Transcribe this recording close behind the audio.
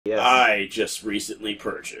Yes. I just recently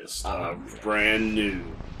purchased a brand new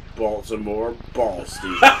Baltimore ball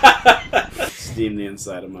steam. Steam the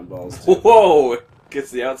inside of my balls too. Whoa!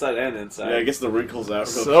 Gets the outside and inside. Yeah, I guess the wrinkles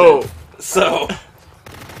out real quick. So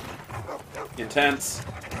intense.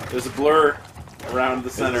 There's a blur around the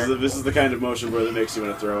center. This is the kind of motion blur that makes you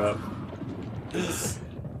want to throw up.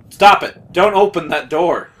 Stop it! Don't open that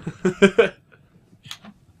door!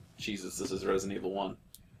 Jesus, this is Resident Evil 1.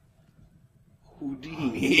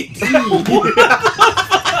 Houdini.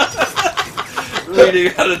 Learning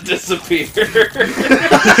how to disappear.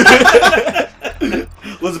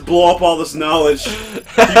 Let's blow up all this knowledge.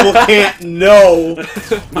 People can't know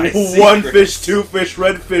one fish, two fish,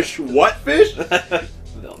 red fish, what fish?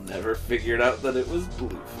 They'll never figure it out that it was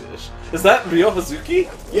blue fish. Is that Ryo Hazuki?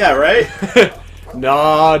 Yeah, right?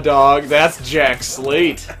 Nah, dog, that's Jack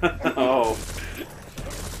Slate. Oh.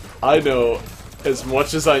 I know as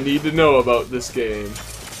much as I need to know about this game.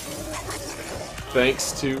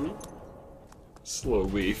 Thanks to Slow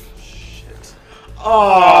Beef. Shit.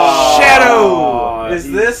 Oh, Shadow!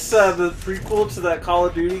 Is this the prequel to that Call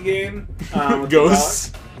of Duty game? With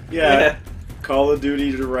Ghosts? Yeah. Call of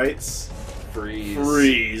Duty to rights. Freeze.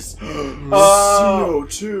 Freeze.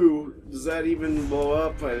 CO2. Does that even blow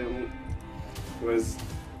up? I didn't... Was...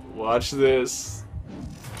 Watch this.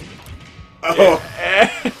 Oh. Yeah.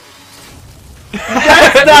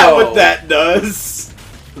 That's not what that does.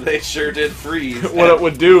 They sure did freeze. What it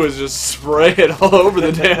would do is just spray it all over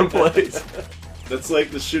the damn place. That's like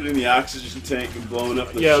the shooting the oxygen tank and blowing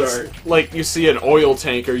up the Yeah, shark. it's like you see an oil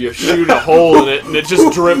tanker, you shoot a hole in it, and it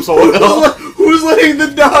just drips oil. Who's letting the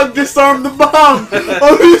dog disarm the bomb?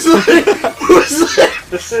 Who's letting...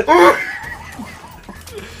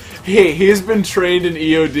 Hey, he's been trained in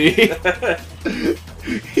EOD.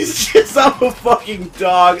 He's just, I'm a fucking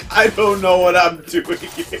dog. I don't know what I'm doing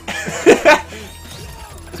here.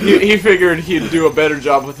 He figured he'd do a better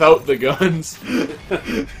job without the guns.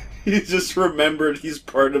 He just remembered he's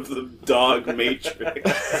part of the dog matrix.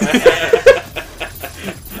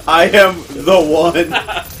 I am the one.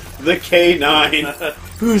 The K9.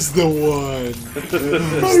 Who's the one?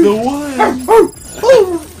 Who's the one?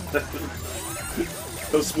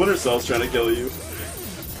 Those Splinter Cells trying to kill you.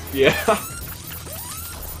 Yeah.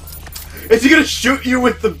 Is he gonna shoot you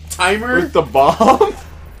with the timer? With the bomb?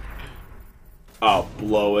 I'll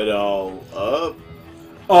blow it all up.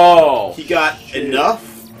 Oh! He got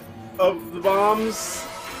enough of the bombs?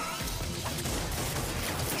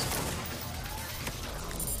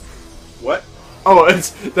 What? Oh,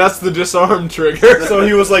 that's the disarm trigger. So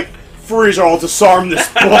he was like, freeze or I'll disarm this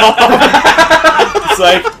bomb. It's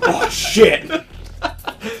like, oh shit.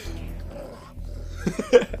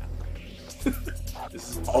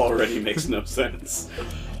 This already makes no sense.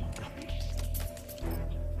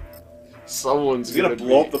 Someone's He's gonna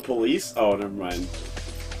blow up the police? Oh, never mind.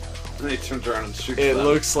 And he turns around and shoots It them.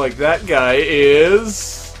 looks like that guy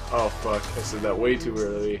is... Oh fuck, I said that way too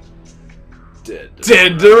early. Dead.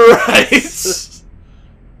 Dead to rights!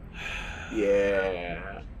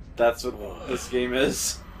 Yeah. That's what this game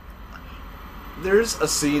is. There's a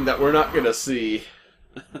scene that we're not gonna see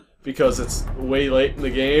because it's way late in the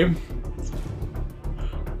game.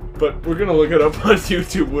 But we're gonna look it up on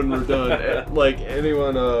YouTube when we're done. Like,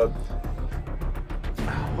 anyone,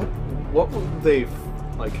 what would they,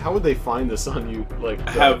 like, how would they find this on you? Like,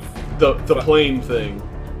 the plane thing.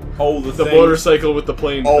 Oh, The motorcycle with the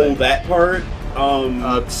plane thing. Oh, that part?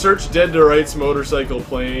 Search Dead to Rights motorcycle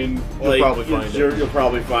plane. You'll probably find it. You'll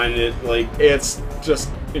probably find it, like... It's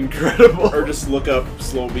just incredible. Or just look up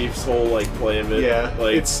Slow Beef's whole, like, play of it. Yeah,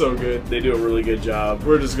 like, it's so good. They do a really good job.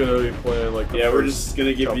 We're just gonna be playing, like, we're just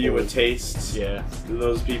gonna give you a taste. Yeah. To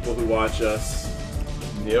those people who watch us.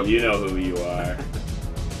 Yep. You know who you are.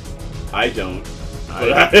 I don't.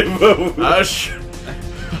 I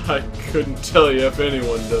couldn't tell you if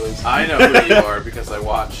anyone does. I know who you are because I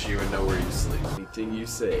watch you and know where you sleep. Anything you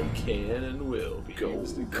say can and will be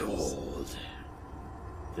used against Cold.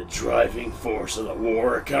 The driving force of the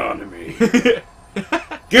war economy.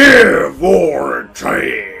 Give war a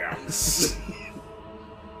chance.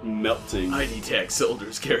 Melting. ID tag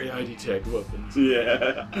soldiers carry ID tag weapons.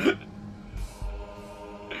 Yeah.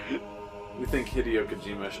 We think Hideo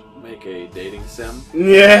Kojima should make a dating sim.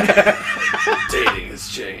 Yeah. Dating has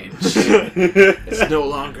changed. It's no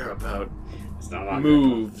longer about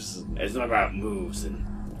moves It's not about moves and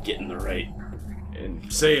getting the right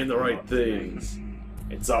and saying the right things.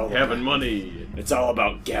 It's all Having about, money. It's all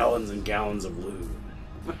about gallons and gallons of lube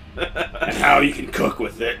and how you can cook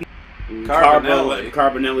with it.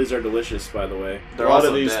 Carbonellis are delicious, by the way. They're A lot also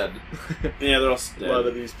of these, dead. Yeah, they're all a lot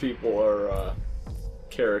of these people are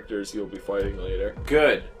characters you'll be fighting later.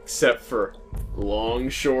 Good. Except for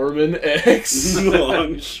Longshoreman X.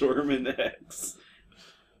 Longshoreman X.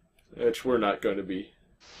 Which we're not going to be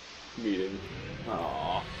meeting.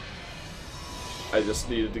 Aww. I just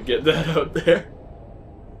needed to get that out there.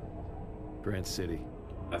 Grant City.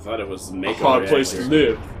 I thought it was A Mako hard place to reactor.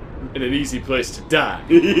 live, and an easy place to die.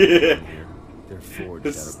 Yeah. They're forged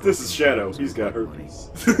This is Shadow. He's got herpes.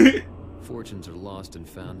 Fortunes are lost and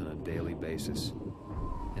found on a daily basis.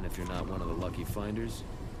 And if you're not one of the lucky finders,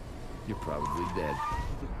 you're probably dead.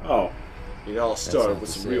 Oh. It all That's started not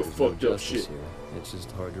with to some say real there's no fucked up justice shit. here. It's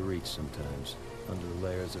just hard to reach sometimes, under the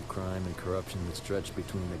layers of crime and corruption that stretch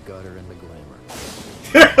between the gutter and the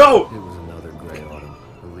glamour. Oh! It was another gray autumn.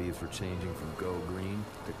 The leaves were changing from go green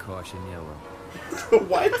to caution yellow.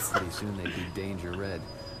 What? Pretty soon they'd be danger red,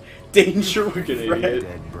 Danger Fucking red. idiot.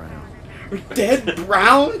 dead brown. Dead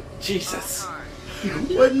brown? Jesus.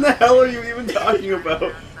 What in the hell are you even talking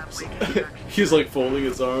about? He's like folding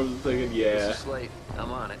his arms and thinking, yeah, Slate,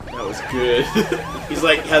 I'm on it. that was good. He's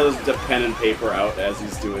like has the pen and paper out as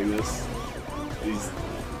he's doing this. He's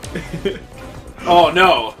Oh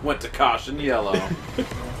no! Went to caution yellow.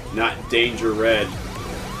 not danger red.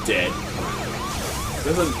 Dead.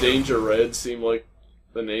 Doesn't Danger Red seem like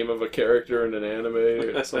the name of a character in an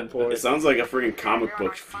anime at some point? It sounds like a freaking comic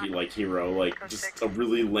book like hero, like just a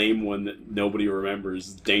really lame one that nobody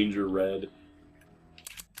remembers. Danger Red.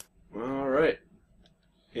 Alright.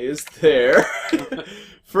 Is there.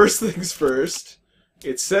 First things first.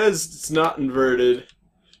 It says it's not inverted,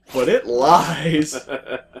 but it lies.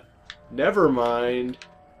 Never mind.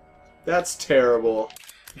 That's terrible.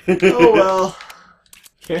 Oh well.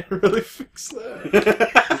 Can't really fix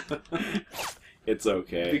that. It's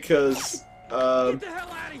okay. Because,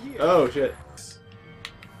 oh shit.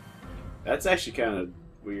 That's actually kind of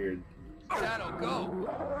weird. Shadow,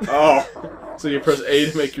 go! Oh. So you press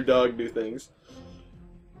A to make your dog do things.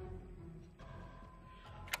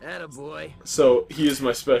 Attaboy. So, he is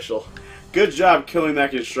my special. Good job killing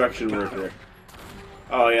that construction worker.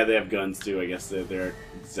 Oh yeah, they have guns too. I guess they're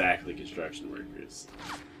exactly construction workers.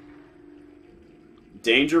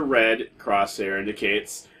 Danger red crosshair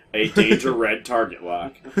indicates a danger red target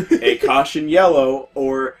lock. A caution yellow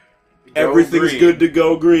or everything's green. good to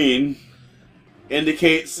go green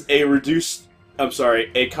indicates a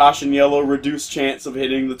a caution yellow reduced chance of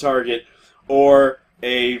hitting the target or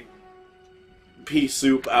a pea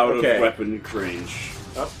soup out Okay. of weapon range.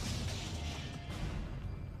 Oh.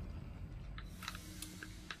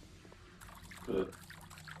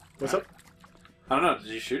 What's up? I don't know. Did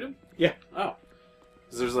you shoot him? Yeah. Oh.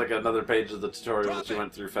 Because there's like another page of the tutorial that you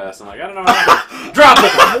went through fast. I'm like, I don't know what happened. Drop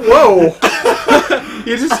it! Whoa!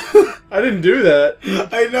 You just... I didn't do that.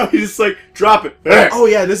 I know, he's just like, drop it! Oh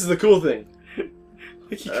yeah, this is the cool thing.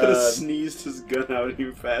 Like he could have sneezed his gun out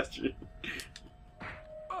even faster.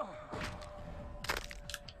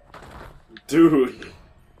 Dude.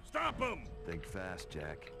 Stop him! Think fast,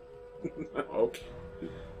 Jack. Okay.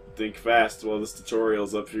 Think fast while this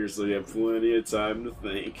tutorial's up here so you have plenty of time to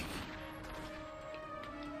think.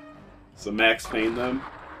 So Max Payne them.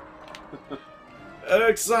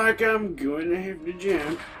 Looks like I'm going to have to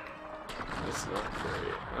jump. That's not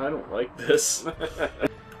great. I don't like this.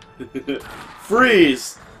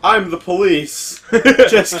 Freeze! I'm the police!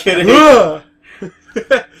 Just kidding. Look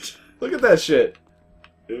at that shit.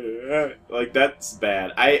 Like, that's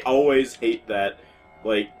bad. I always hate that,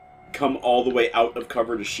 like, come all the way out of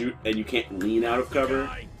cover to shoot, and you can't lean out of cover.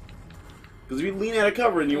 Because if you lean out of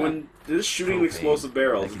cover, and you win, they're just shooting explosive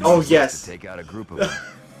barrels. Oh, yes. To take out a group of them.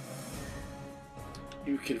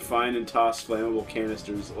 You can find and toss flammable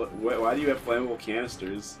canisters. Why do you have flammable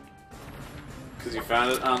canisters? Because you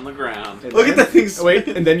found it on the ground. And Look at then- that thing! Wait,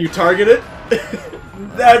 and then you target it?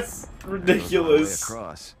 That's Goes all the way ridiculous.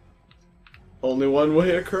 across. Only one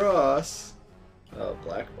way across. Oh,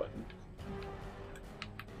 black button.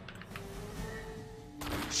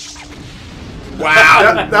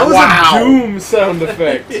 Wow! That was wow. a Doom sound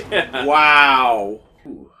effect. Yeah. Wow!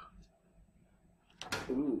 Ooh.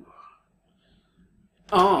 Ooh.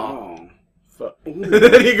 Oh. Oh. Fuck. Ooh.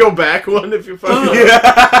 Then you go back one if you fuck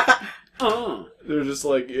Yeah. Oh. They're just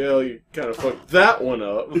like, yeah, you kind of fucked that one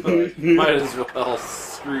up. Might as well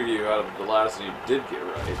screw you out of the last one you did get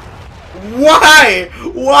right. Why?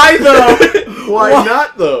 Why though? Why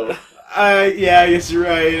not, though? Yeah, I guess you're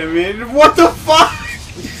right. I mean, what the fuck?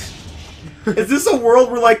 Is this a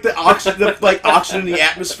world where like the oxygen in the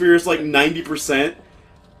atmosphere is like 90%?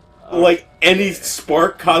 Like any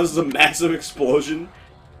spark causes a massive explosion?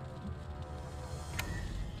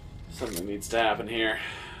 Something needs to happen here.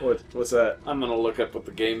 What's that? I'm gonna look up what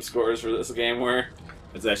the game scores for this game were.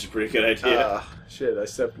 That's actually a pretty good idea. Shit, I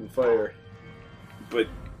stepped in fire. But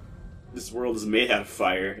this world is made out of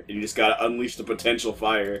fire, and you just gotta unleash the potential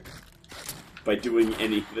fire by doing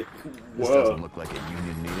anything. This Whoa. doesn't look like a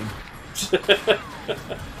union meeting.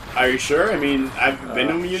 Are you sure? I mean, I've been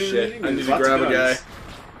to a union Shit, meeting. I and need there's to lots of grab a guy. guns.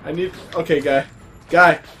 I need... Okay, guy.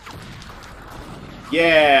 Guy!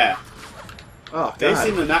 Yeah! Oh, They God.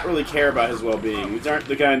 seem to not really care about his well-being. These aren't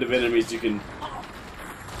the kind of enemies you can...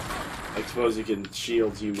 I suppose you can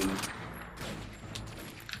shield human.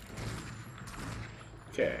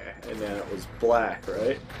 Okay, and then it was black,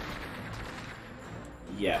 right?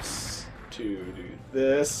 Yes. To do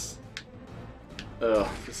this.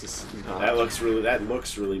 Oh, this is not... That looks really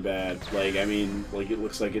bad. Like, I mean, like, it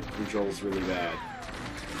looks like it controls really bad.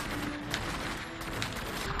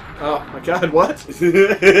 Oh my God, what?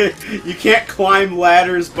 You can't climb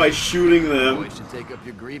ladders by shooting them. Boy, you should take up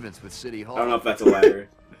your grievance with City Hall. I don't know if that's a ladder.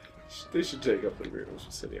 They should take up the agreements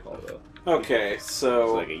with City Hall, though. Okay, It's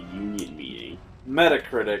so like a union meeting.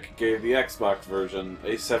 Metacritic gave the Xbox version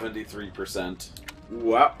a 73%.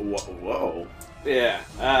 Whoa. Yeah.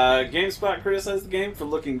 GameSpot criticized the game for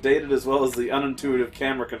looking dated as well as the unintuitive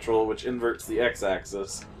camera control which inverts the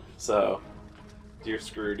X-axis. So, you're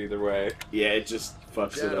screwed either way. Yeah, it just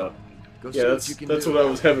fucks it Shadow, up. go see Yeah, what you can that's do. what I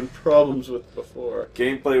was having problems with before.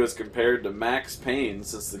 Gameplay was compared to Max Payne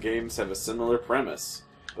since the games have a similar premise,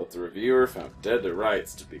 but the reviewer found Dead to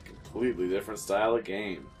Rights to be a completely different style of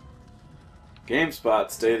game.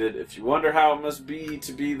 GameSpot stated, if you wonder how it must be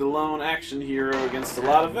to be the lone action hero against a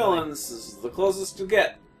lot of villains, this is the closest to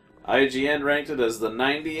get. IGN ranked it as the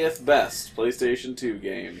 90th best PlayStation 2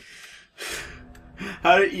 game.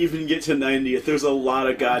 How did it even get to 90th? There's a lot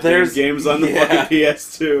of goddamn games on the yeah. fucking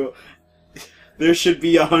PS2. There should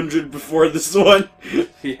be 100 before this one.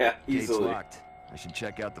 Yeah, Gates easily. locked. I should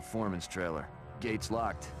check out the foreman's trailer. Gates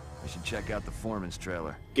locked. I should check out the foreman's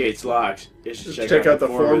trailer. Gates locked. You should Check out the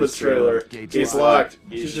foreman's trailer. Gates Gates locked.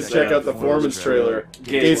 locked. You should check out the foreman's trailer.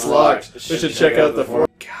 Gates locked. locked. You should check out the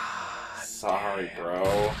foreman's... Sorry,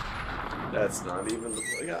 bro. That's not even the...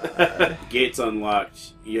 God. Gates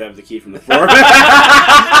unlocked. You have the key from the foreman.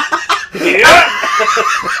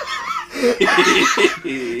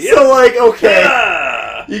 So, like,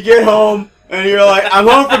 okay, you get home, and you're like, I'm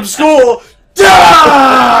home from school.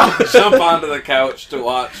 Jump onto the couch to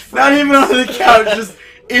watch. Not even on the couch, just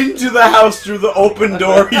into the house through the open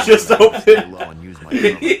door he just opened. Low and use my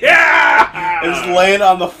cover. Yeah! And just laying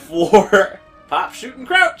on the floor. Pop, shoot, and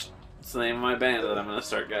crouch. That's the name of my band that I'm gonna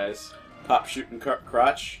start, guys. Pop, shooting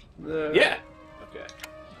crotch. Yeah. Okay.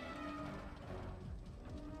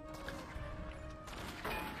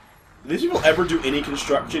 Do these people ever do any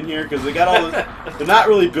construction here? Because they got all this, they're not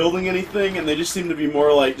really building anything, and they just seem to be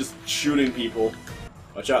more like just shooting people.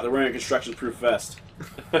 Watch out, they're wearing a construction-proof vest.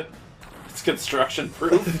 It's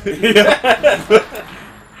construction-proof. Yeah.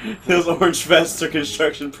 Those orange vests are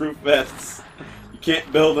construction-proof vests. You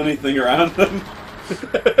can't build anything around them.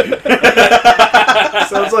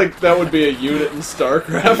 Sounds like that would be a unit in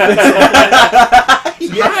StarCraft.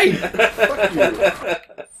 Right! Fuck you.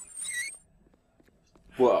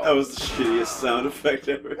 Whoa. That was the shittiest sound effect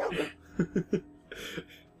ever.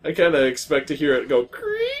 I kind of expect to hear it go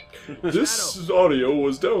creak. This audio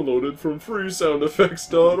was downloaded from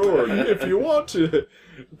freesoundeffects.org. If you want to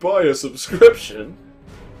buy a subscription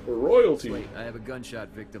for royalty. Wait, I have a gunshot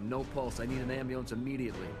victim. No pulse. I need an ambulance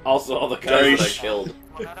immediately. Also, all the guys that I killed.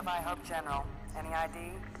 We'll notify Hope General. Any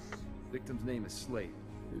ID? Victim's name is Slate.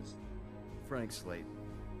 His Frank Slate.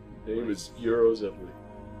 name is Euros Emily.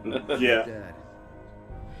 Yeah, Dad.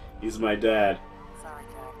 he's my dad. Sorry,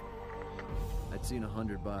 Jack. I'd seen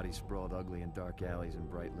 100 bodies sprawled ugly in dark alleys and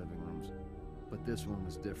bright living rooms. But this one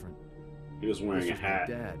was different. He was wearing This a was my hat.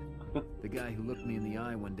 dad. The guy who looked me in the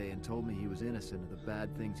eye one day and told me he was innocent of the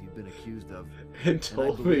bad things he'd been accused of. And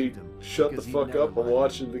told me, believed him, shut the because he fuck never up, I'm lied.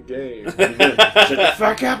 watching the game. Shut the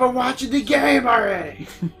fuck up, I'm watching the game already!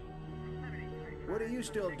 What are you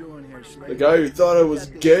still doing here, Slade? The guy who thought I was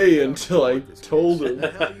gay until I told him.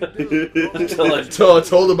 What the hell you doing? Until I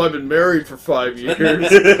told him I've been married for 5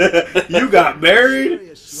 years. You got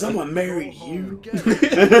married? Someone married you?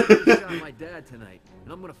 Shot my dad tonight,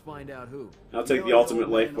 and I'm gonna find out who. I'll take the ultimate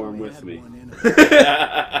life form with me.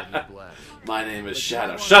 My name is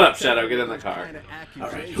Shadow. Shut up, Shadow. Get in the car.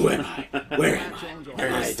 Alright, who am I? Where am I?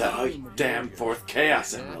 Where's the damn fourth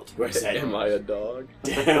Chaos Emerald? Where's that Am I a dog?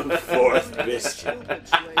 damn fourth biscuit?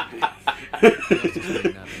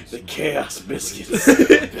 The chaos biscuits.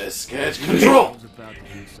 Biscuit control.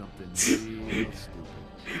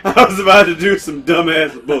 I was about to do some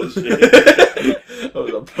dumbass bullshit. I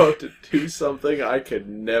was about to do something I could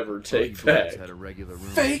never take back. Had a regular room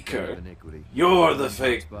Faker. of iniquity. You're the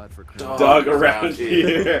fake Spot for dog around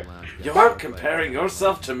here. You're comparing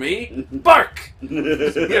yourself to me? Bark!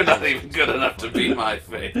 You're not even good enough to be my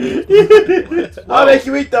fate. I'll make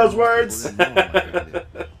you eat those words.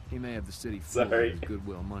 He may have the city full of Sorry. his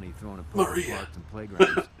goodwill money thrown at Maria. parks and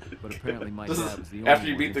playgrounds, but apparently my This dad is, was the only after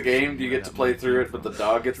you one beat the interested game, in do you where get to that play money through came it, but the from.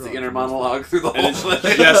 dog gets the Drugs inner and monologue through the whole And it's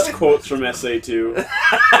thing? just quotes from SA2. Like,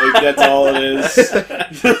 that's all it is.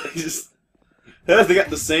 Just, they got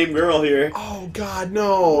the same girl here. Oh God,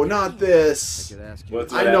 no, not this. I could ask you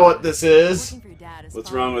What's I know what this is.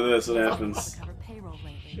 What's wrong with this? What happens?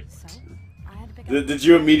 Did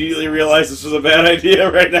you immediately realize this was a bad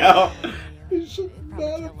idea right now? You should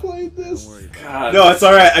not have played this. Don't worry about God, No, it's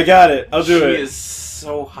alright. I got it. I'll do she it. is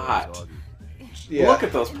so hot. Yeah. Look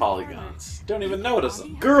at those polygons. Don't even notice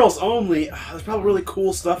them. Girls only. There's probably really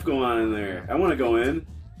cool stuff going on in there. I want to go in.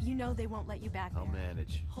 You know they won't let you back I'll there.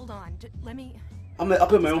 manage. Hold on, let me. I'll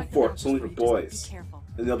put my own Strike the fort. It's only numbers for for you, just boys. Be careful.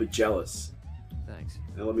 And they'll be jealous. Thanks.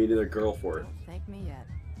 They'll let me into their girl fort. Don't thank me yet.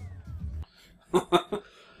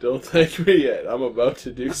 Don't thank me yet. I'm about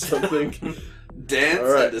to do something. Dance All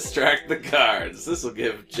right. and distract the guards. This will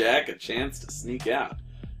give Jack a chance to sneak out.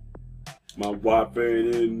 My wife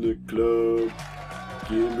ain't in the club.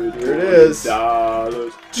 Give me Here it is.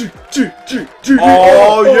 $20.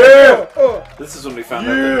 Oh yeah! This is when we found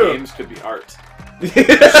out that Yeah. games could be art.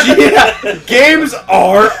 Yeah! Games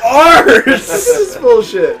are art! This is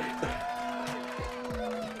bullshit.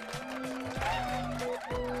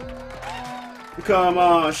 Come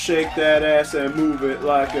on, shake that ass and move it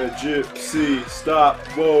like a gypsy. Stop,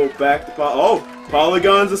 whoa, back to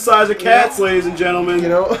polygons the size of cats, ladies and gentlemen. You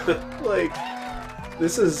know, like,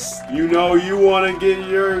 this is You know you want to get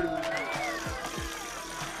your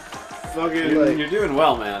fucking. Like- You're doing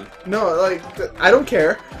well, man. no, like, I don't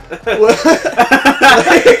care.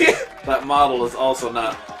 That model is also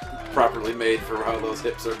not properly made for how those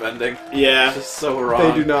hips are bending. Yeah, It's just so wrong.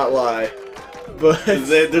 They do not lie. But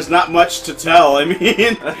there's not much to tell. I mean,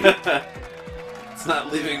 It's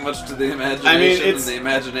not leaving much to the imagination. it's- and the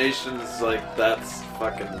imagination is like, that's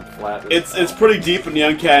fucking flat. as it's hell. pretty deep in the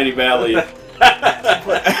uncanny valley.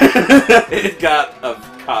 It got a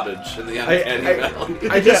cottage in the uncanny valley.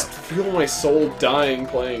 I just feel my soul dying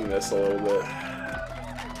playing this a little bit.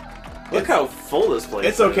 Look how full this place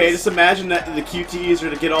It's okay. is. Just imagine that the QTEs are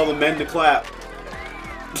to get all the men to clap.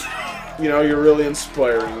 You know, you're really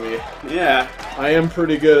inspiring me. Yeah. I am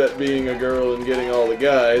pretty good at being a girl and getting all the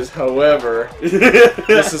guys. However,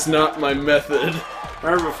 this is not my method.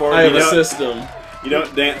 Remember before I have you a don't, system. you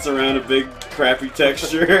don't dance around a big crappy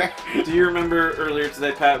texture. Do you remember earlier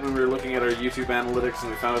today, Pat, when we were looking at our YouTube analytics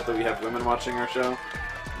and we found out that we have women watching our show?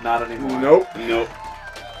 Not anymore. Nope. Nope.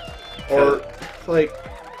 Or, like,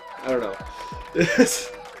 I don't know.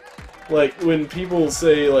 It's like when people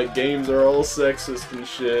say like games are all sexist and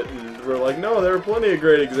shit, and we're like, no, there are plenty of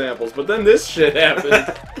great examples. But then this shit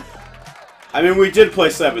happened. I mean, we did play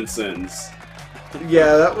Seven Sins.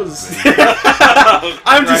 Yeah, that was.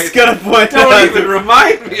 I'm just gonna point Don't out even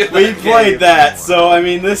remind me of that we played game. that, so I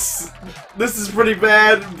mean this is pretty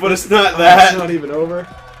bad, but it's not It's that. not even over.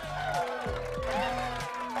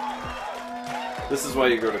 This is why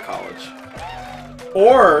you go to college.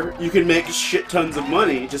 Or you can make shit tons of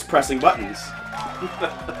money just pressing buttons.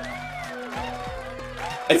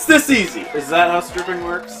 It's this easy. Is that how stripping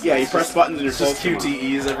works? Yeah, you It's press just- buttons and your It's just clothes come on.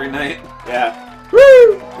 QTEs every night. Yeah.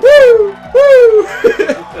 Woo! Woo! Woo!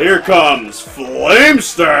 Here comes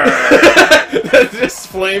Flamestar! This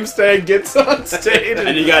flame stag gets on stage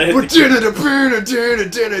And you gotta hit the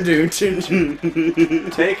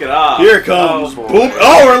Take it off. Here comes boy. Boom.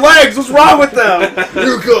 Oh, her legs! What's wrong with them?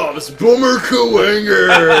 Here comes Boomer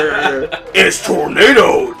Kuwanger! It's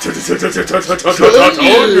Tornado!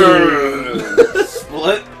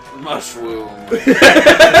 Split mushroom.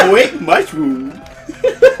 Wait, mushroom.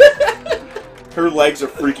 Her legs are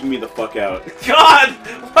freaking me the fuck out. God,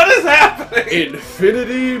 what is happening?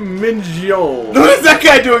 Infinity Minion! What is that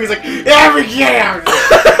guy doing? He's like, yeah!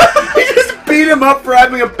 He just beat him up for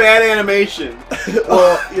having a bad animation.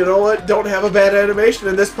 Well, you know what? Don't have a bad animation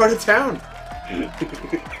in this part of town.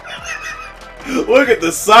 Look at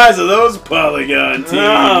the size of those polygon teams.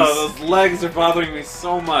 Oh, those legs are bothering me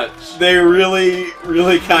so much. They really,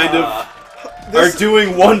 really kind of are This-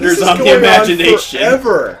 doing wonders This is on the going imagination.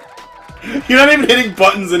 forever. You're not even hitting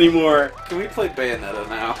buttons anymore. Can we play Bayonetta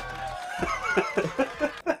now?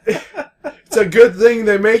 It's a good thing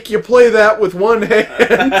they make you play that with one hand.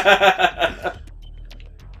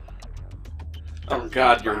 Oh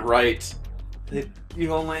God, you're right.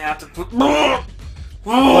 You only have to put.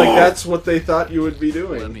 Like, that's what they thought you would be Let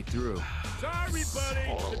doing. me through.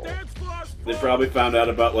 They probably found out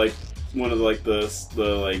about like one of like the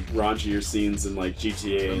like raunchier scenes in like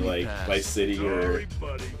GTA, like Vice City or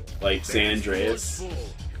like San Andreas,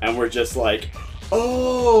 and we're just like,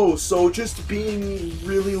 oh, so just being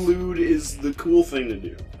really lewd is the cool thing to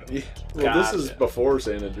do. Yeah. Well, this is Gotcha. before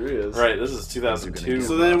San Andreas. Right, this is 2002.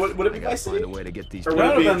 So then, would it be I gotta Vice find City? a way to get these. Or It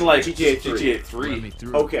would would it have be been like GTA GTA 3? 3. Let me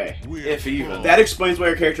through. Okay, If even. that explains why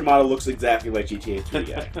your character model looks exactly like GTA 3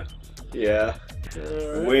 guy. Yeah.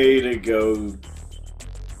 Alright. Way to go,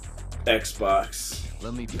 Xbox.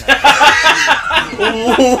 Let me pass.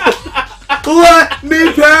 Let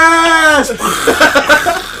me pass!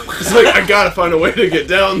 It's like, I gotta find a way to get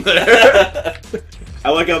down there. I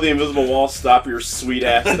like how the invisible walls stop your sweet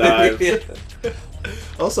ass dive.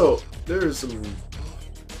 Also, there's some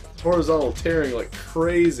horizontal tearing like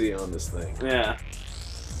crazy on this thing. Yeah.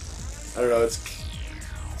 I don't know, it's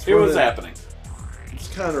It was running- happening. It's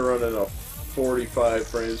kind of running off 45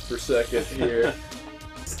 frames per second here.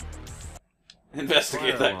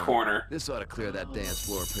 Investigate Fire that alarm. corner. This ought to clear that dance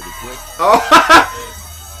floor pretty quick. Oh!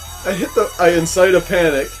 I incite a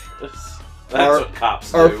panic. That's Our- what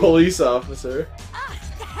cops Our do. police officer.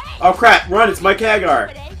 Oh crap, run, it's Mike Hagar.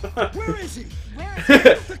 Where is he?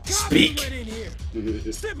 Speak. Right in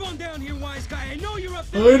here. Step on down here, wise guy. I know you're up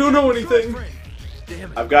I don't know anything.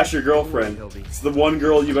 Damn it. I've got your girlfriend. It's the one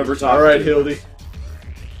girl you've ever talked Alright, to. Hildy.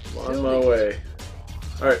 I'm on my way.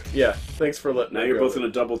 Alright, yeah. Thanks for letting Now me you're go. both in a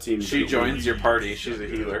double team. She joins your party. She's a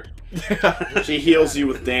healer. She heals you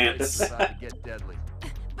with dance. It's about to get deadly.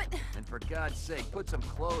 And for God's sake, put some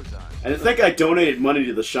clothes on. And I think I donated money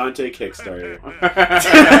to the Shantae Kickstarter.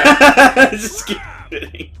 Just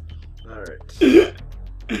kidding. Alright.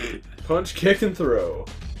 Punch, kick, and throw.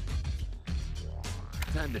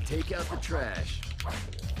 Time to take out the trash.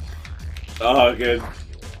 Oh, good.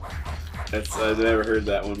 That's I've never heard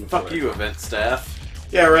that one before. Fuck you, event staff.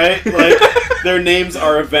 Yeah, right. Like their names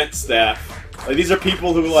are event staff. Like these are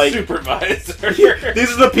people who like. Supervisor.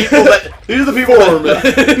 These are the people that. These are the people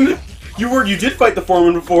that. You did fight the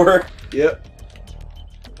foreman before. Yep.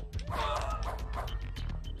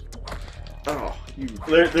 Oh, you.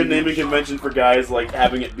 Their naming convention for guys like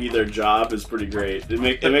having it be their job is pretty great.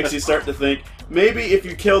 It makes you start to think maybe if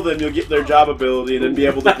you kill them you'll get their job ability and then be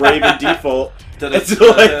able to brave and default. It's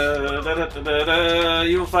like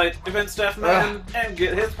You will fight event staff man and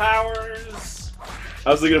get his powers. I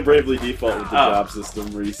was thinking of bravely default with the Oh. job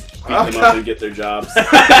system where you beat them up and get their jobs.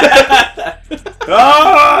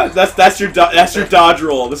 Ah, that's your dodge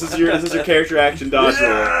roll. This is your character action dodge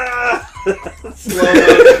roll.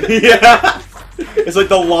 Yeah, it's like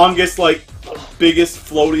the longest, like biggest,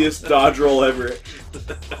 floatiest dodge roll ever.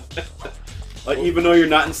 Like even though you're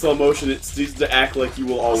not in slow motion, it needs to act like you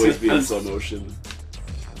will always be in slow motion.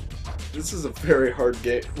 This is a very hard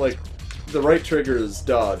game. Like, the right trigger is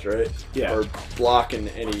dodge, right? Yeah. Or block in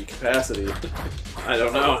any capacity. I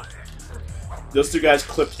don't know. Those two guys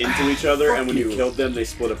clipped into each other, and when you you. killed them, they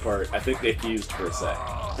split apart. I think they fused for a sec.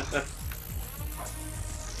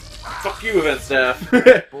 Fuck you, event staff.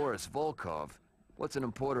 Boris Volkov. What's an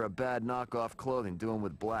importer of bad knockoff clothing doing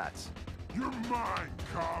with blats?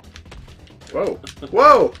 Whoa.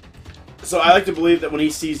 Whoa! So I like to believe that when he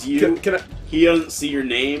sees you, Can I... he doesn't see your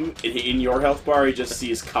name in your health bar. He just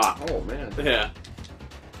sees cop. Oh, man. Yeah.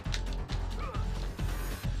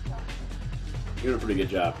 You're doing a pretty good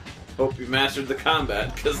job. Hope you mastered the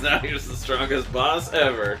combat, because now you're the strongest boss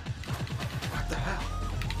ever.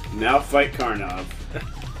 Now fight Karnov.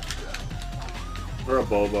 Or a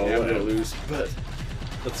Bobo. Yeah, I'm whatever. gonna lose, but...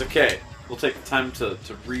 That's okay. We'll take the time to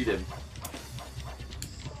read him.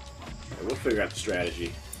 Yeah, we'll figure out the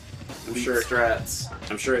strategy. I'm Beat sure. strats.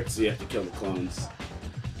 I'm sure it's you have to kill the clones.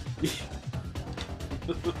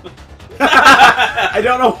 I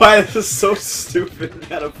don't know why this is so stupid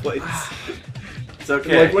and out of place. It's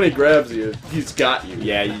okay. Like, when he grabs you, he's got you.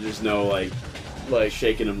 Yeah, you just know like Like,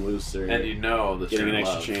 shaking him loose or and you know that getting you're an in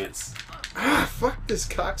extra love. chance. fuck this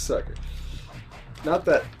cocksucker. Not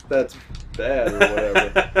that that's bad or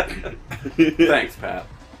whatever. Thanks, Pat.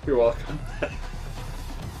 You're welcome.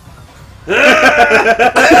 This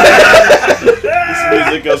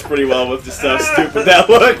music goes pretty well with just how stupid that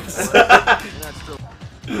looks.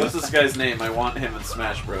 What's this guy's name? I want him in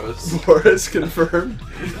Smash Bros. Boris confirmed.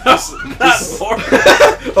 Not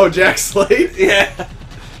Boris. Oh, Jack Slate? Yeah.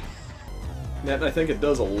 And I think it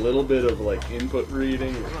does a little bit of, like, input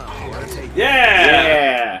reading. Yeah.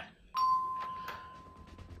 Yeah.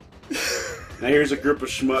 Now here's a group of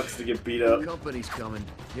schmucks to get beat up. Company's coming.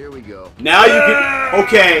 Here we go. Now you can.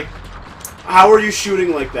 Okay. How are you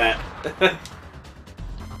shooting like that?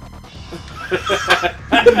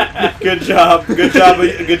 Good job. Good job.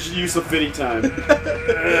 Good use of fitty time.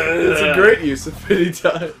 It's a great use of pity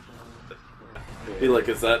time. Be like,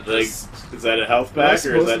 is that just... Is that a health Am I pack or is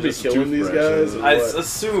supposed that to be just killing these guys? I What?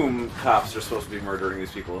 assume cops are supposed to be murdering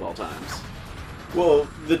these people at all times. Well,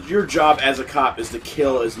 your job as a cop is to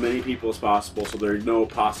kill as many people as possible, so there are no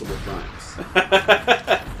possible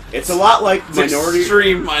crimes. It's a lot like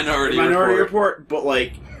Extreme Minority Report, but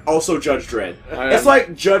like also Judge Dredd. I It's am-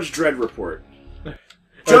 like Judge Dredd Report.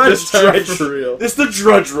 This time Dredd for real. This is the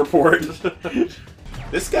Drudge Report.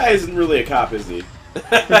 This guy isn't really a cop, is he?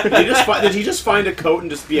 Did he just find a coat and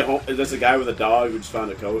just be just a guy with a dog who just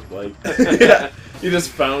found a coat? Like, Yeah, you just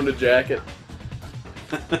found a jacket.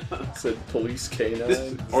 Said police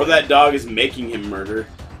canine. or that dog is making him murder.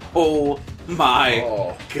 Oh my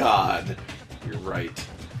Oh. god. You're right.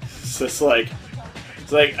 It's just like,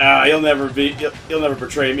 you'll never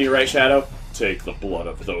betray me, right, Shadow? Take the blood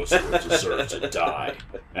of those who deserve to die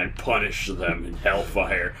and punish them in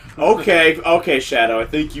hellfire. Okay, Shadow. I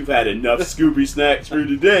think you've had enough Scooby snacks for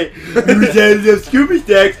today. Who's had enough Scooby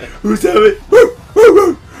snacks? Who's having? Woo, woo,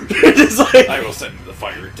 woo. Just like, I will send you to the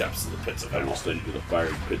fiery depths of the pits of I hell. will send you to the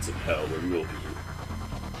fiery pits of hell where you will be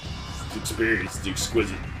experience the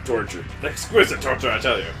exquisite torture. Exquisite torture, I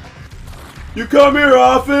tell you. You come here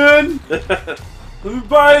often? Let me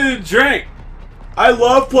buy you a drink. I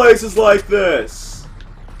love places like this.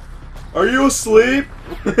 Are you asleep?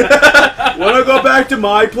 Wanna go back to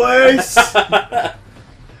my place?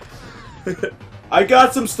 I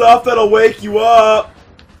got some stuff that'll wake you up.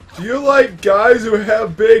 Do you like guys who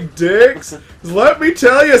have big dicks? Let me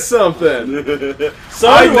tell you something. So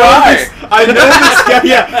I do know I. this. I know this guy.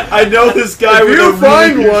 Yeah, I know this guy. If with you a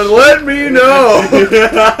find really one, let me know.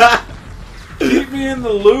 Keep me in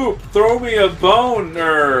the loop. Throw me a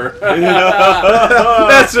boner.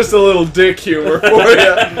 That's just a little dick humor for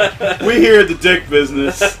you. We here at the dick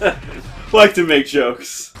business like to make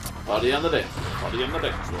jokes. Party on the dance floor. Party on the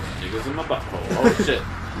dance floor. Niggas in my butthole. Oh shit.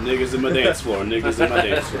 Niggas in my dance floor. Niggas in my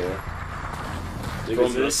dance floor. From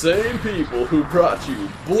Niggas the in... same people who brought you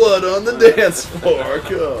blood on the dance floor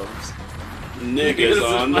comes. Niggas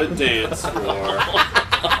on the dance floor.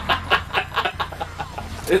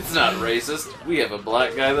 It's not racist. We have a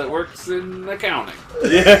black guy that works in accounting.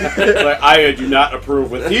 Yeah, like I do not approve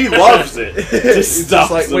with. He loves it. Just He's stops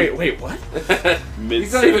just like, him wait, what?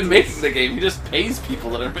 He's not even making the game. He just pays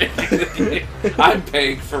people that are making the game. I'm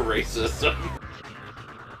paying for racism.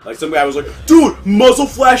 Like some guy was like, dude, muzzle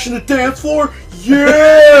flash in the dance floor?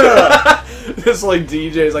 Yeah! This like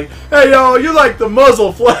DJ's like, hey yo, you like the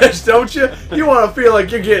muzzle flash, don't you? You want to feel like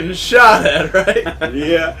you're getting shot at, right?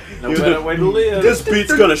 Yeah. No better way to live. This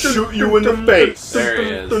beat's gonna shoot you in the face. There he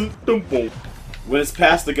is. When it's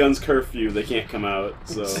past the gun's curfew, they can't come out,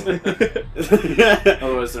 so...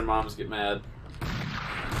 Otherwise their moms get mad.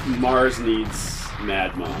 Mars needs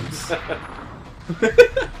mad moms.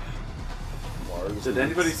 Did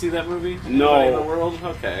anybody see that movie? No. Anybody in the world?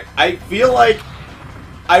 Okay. I feel like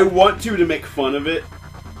I want to make fun of it,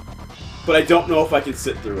 but I don't know if I can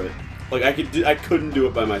sit through it. Like I couldn't do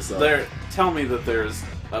it by myself. Tell me that there's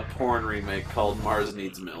a porn remake called Mars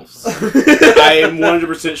Needs MILFs. I am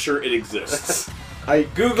 100% sure it exists. I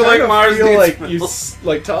Googling kinda Mars feel needs like MILFs.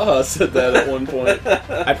 like Taha said that at one point.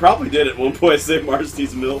 I probably did at one point say Mars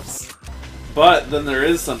needs MILFs. But then there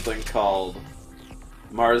is something called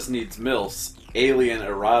Mars Needs MILFs Alien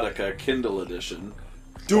Erotica Kindle Edition.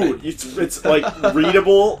 Dude, it's like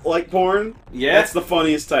readable like porn. Yeah. That's the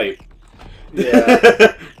funniest type.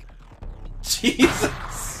 Yeah.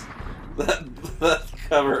 Jesus. That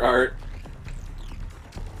cover art.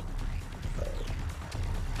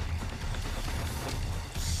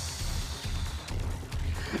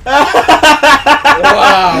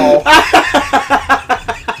 Wow.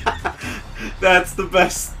 That's the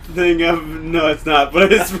best thing I've... No, it's not,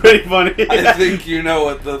 but it's pretty funny. I think you know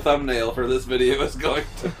what the thumbnail for this video is going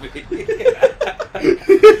to be.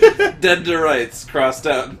 Dead to rights crossed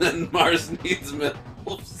out, and then Mars Needs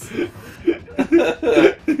MILFs.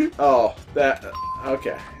 Oh, that.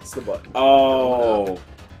 Okay, it's the button. Oh.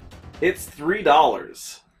 It's $3.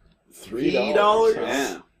 $3?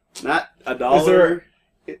 Yeah. Not $1.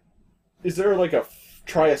 Is there like a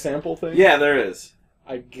try a sample thing? Yeah, there is.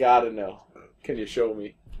 I gotta know. Can you show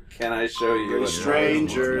me? Can I show you? what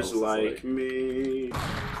Strangers Mars Needs like me.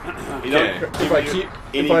 MILFs You know, is like?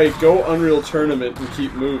 If I go Unreal Tournament and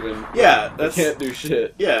keep moving, yeah, I that's... can't do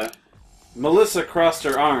shit. Yeah. Melissa crossed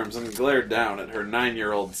her arms and glared down at her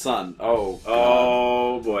 9-year-old son. Oh, God.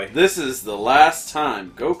 Oh, boy. This is the last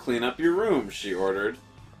time. Go clean up your room, she ordered.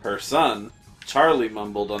 Her son, Charlie,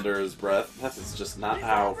 mumbled under his breath. That is just not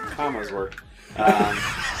how commas work.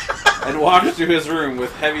 and walked to his room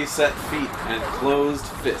with heavy-set feet and closed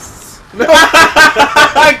fists.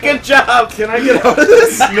 Good job. Can I get out of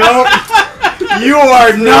this? No, you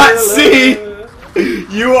are not seen.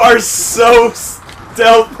 You are so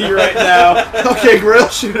stealthy right now. Okay, grill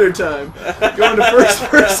shooter time. Going to first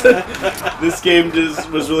person. This game just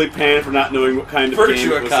was really panned for not knowing what kind of game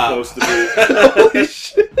Virtua it was Cop. supposed to be. Holy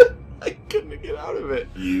shit. I couldn't get out of it.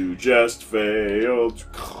 You just failed.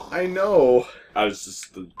 I know. I was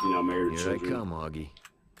just, married to Here I children come, Augie.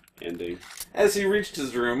 ending. As he reached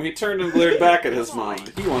his room, he turned and glared back at his mom.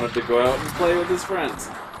 He wanted to go out and play with his friends,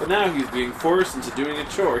 but now he was being forced into doing a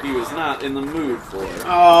chore he was not in the mood for.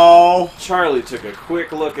 Oh, Charlie took a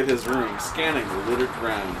quick look at his room, scanning the littered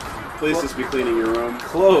ground. please just be cleaning your room.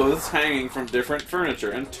 Clothes hanging from different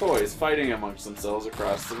furniture and toys fighting amongst themselves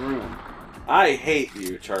across the room. I hate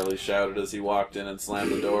you, Charlie shouted as he walked in and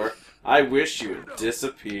slammed the door. I wish you would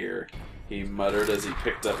disappear, he muttered as he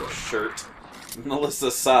picked up a shirt. Melissa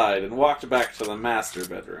sighed and walked back to the master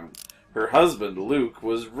bedroom. Her husband, Luke,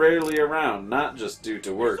 was rarely around, not just due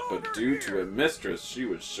to work, but due to a mistress she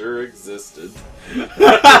was sure existed.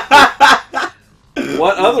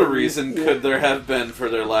 What other reason could there have been for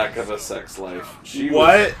their lack of a sex life? She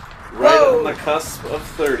was right on the cusp of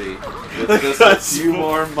 30, with just a few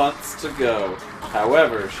more months to go.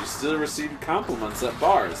 However, she still received compliments at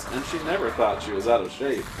bars, and she never thought she was out of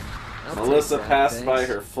shape. Melissa passed by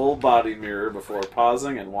her full body mirror before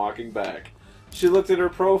pausing and walking back. She looked at her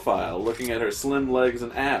profile, looking at her slim legs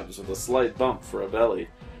and abs with a slight bump for a belly.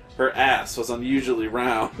 Her ass was unusually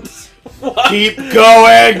round. Keep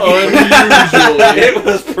going. Unusually. It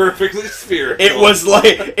was perfectly spherical. It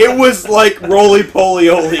was like roly poly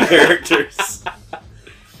oly characters.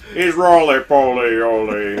 He's roly poly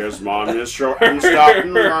oly. His mom is short and stout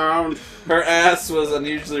and round. Her ass was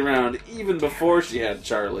unusually round even before she had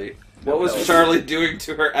Charlie. What was Charlie doing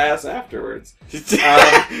to her ass afterwards?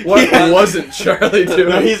 What wasn't Charlie doing?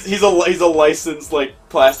 No, he's a licensed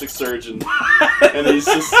plastic surgeon, and he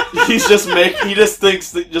just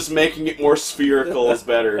thinks that just making it more spherical is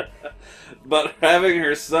better. But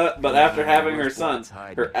after having her son,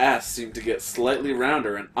 her ass seemed to get slightly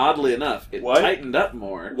rounder, and oddly enough, it tightened up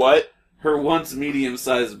more. What? Her once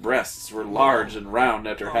medium-sized breasts were large and round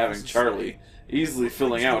after having Charlie, easily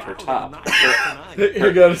filling out her top.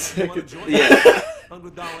 Here goes a second. Yeah.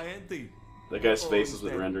 That guy's face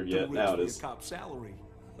hasn't been rendered yet. Now it is.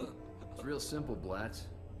 It's real simple, Blatz.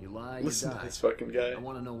 You lie, you Listen to die. this fucking guy. I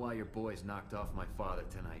want to know why your boys knocked off my father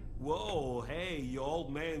tonight. Whoa, hey, your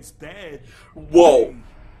old man's dead. Whoa.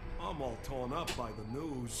 I'm all torn up by the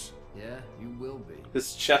news. Yeah, you will be.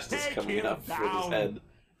 His chest is Take coming him up with his down. head.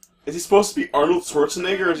 Is he supposed to be Arnold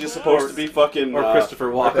Schwarzenegger, or is he supposed to be fucking Or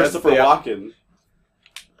Christopher Walken. Christopher Walken.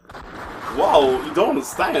 Wow, you don't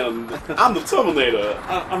understand. I'm the Terminator.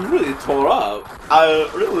 I'm really tore up. I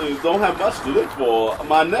really don't have much to live for.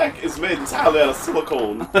 My neck is made entirely out of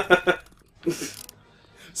silicone.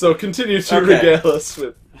 So continue to Okay. regale us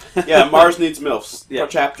with. Yeah, Mars Needs MILFs. Yeah.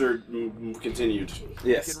 Chapter continued. You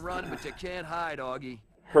Yes. can run, but you can't hide, Augie.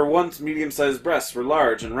 Her once medium-sized breasts were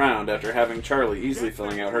large and round after having Charlie easily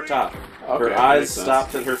filling out her top. Okay, Her that eyes makes sense.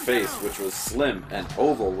 stopped at her face, which was slim and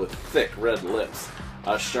oval with thick red lips,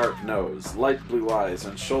 a sharp nose, light blue eyes,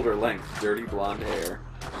 and shoulder-length dirty blonde hair.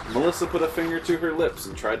 Melissa put a finger to her lips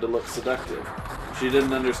and tried to look seductive. She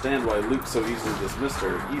didn't understand why Luke so easily dismissed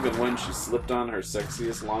her, even when she slipped on her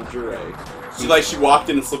sexiest lingerie. She walked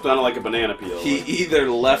in and slipped on it like a banana peel. He either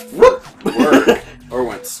left for work or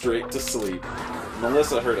went straight to sleep.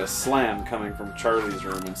 Melissa heard a slam coming from Charlie's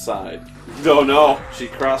room inside. No. She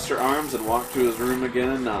crossed her arms and walked to his room again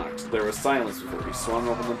and knocked. There was silence before he swung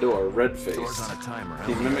open the door, Door's red-faced. on a timer.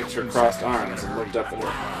 He mimicked her crossed arms and looked up at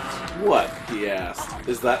her. What? He asked.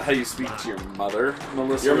 Is that how you speak to your mother?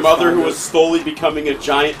 Melissa Your mother, who responded, was slowly becoming a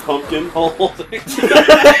giant pumpkin.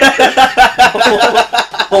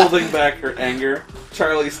 holding back her anger.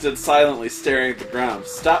 Charlie stood silently staring at the ground.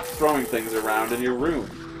 Stop throwing things around in your room,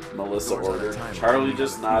 Melissa Door's on a ordered. timer. Charlie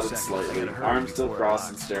just Few nodded seconds. I slightly, gotta hurry arms still before it crossed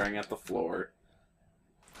and locks. staring at the floor.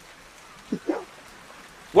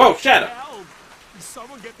 Whoa, shadow! Help!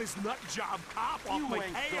 Someone get this nut job cop off my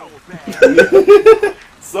tail.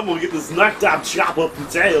 Someone get this knocked out chop up the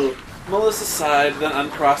tail. Melissa sighed, then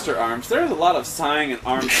uncrossed her arms. There was a lot of sighing and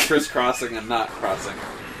arms crisscrossing and not crossing.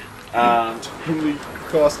 Only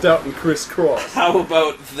crossed out and crisscrossed. How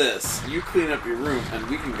about this? You clean up your room, and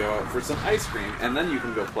we can go out for some ice cream, and then you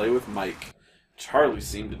can go play with Mike. Charlie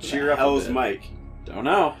seemed to cheer up a How was bit. Mike? Don't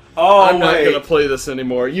know. Oh, I'm not gonna play this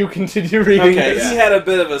anymore. You continue reading Okay, this. he had a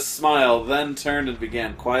bit of a smile, then turned and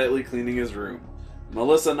began quietly cleaning his room.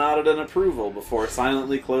 Melissa nodded in approval before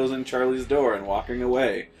silently closing Charlie's door and walking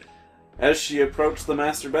away. As she approached the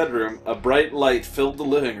master bedroom, a bright light filled the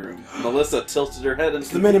living room. Melissa tilted her head in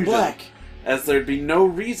It's the Men in confusion, Black. as there'd be no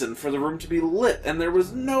reason for the room to be lit, and there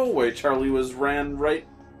was no way Charlie ran right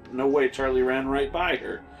by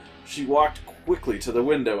her. She walked quickly to the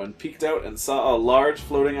window and peeked out and saw a large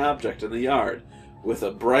floating object in the yard, with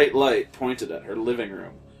a bright light pointed at her living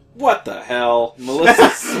room. What the hell?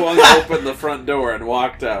 Melissa swung open the front door and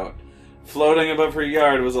walked out. Floating above her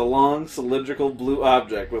yard was a long, cylindrical blue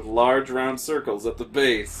object with large round circles at the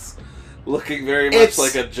base, looking very much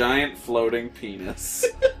like a giant floating penis.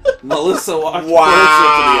 Melissa walked closer to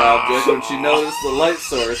the object when she noticed the light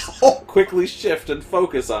source quickly shift and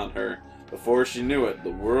focus on her. Before she knew it,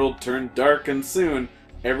 the world turned dark, and soon,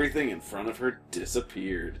 everything in front of her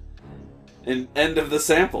disappeared. End of the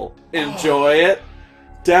sample. Enjoy it.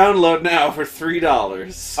 Download now for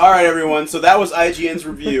 $3. Alright, everyone, so that was IGN's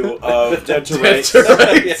review of Dead to Rights.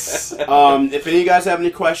 Rights. If any of you guys have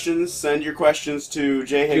any questions, send your questions to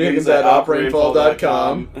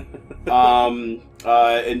jhiggins@operainfall.com.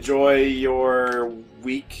 Enjoy your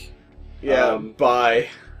week. Yeah, bye.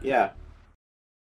 Yeah.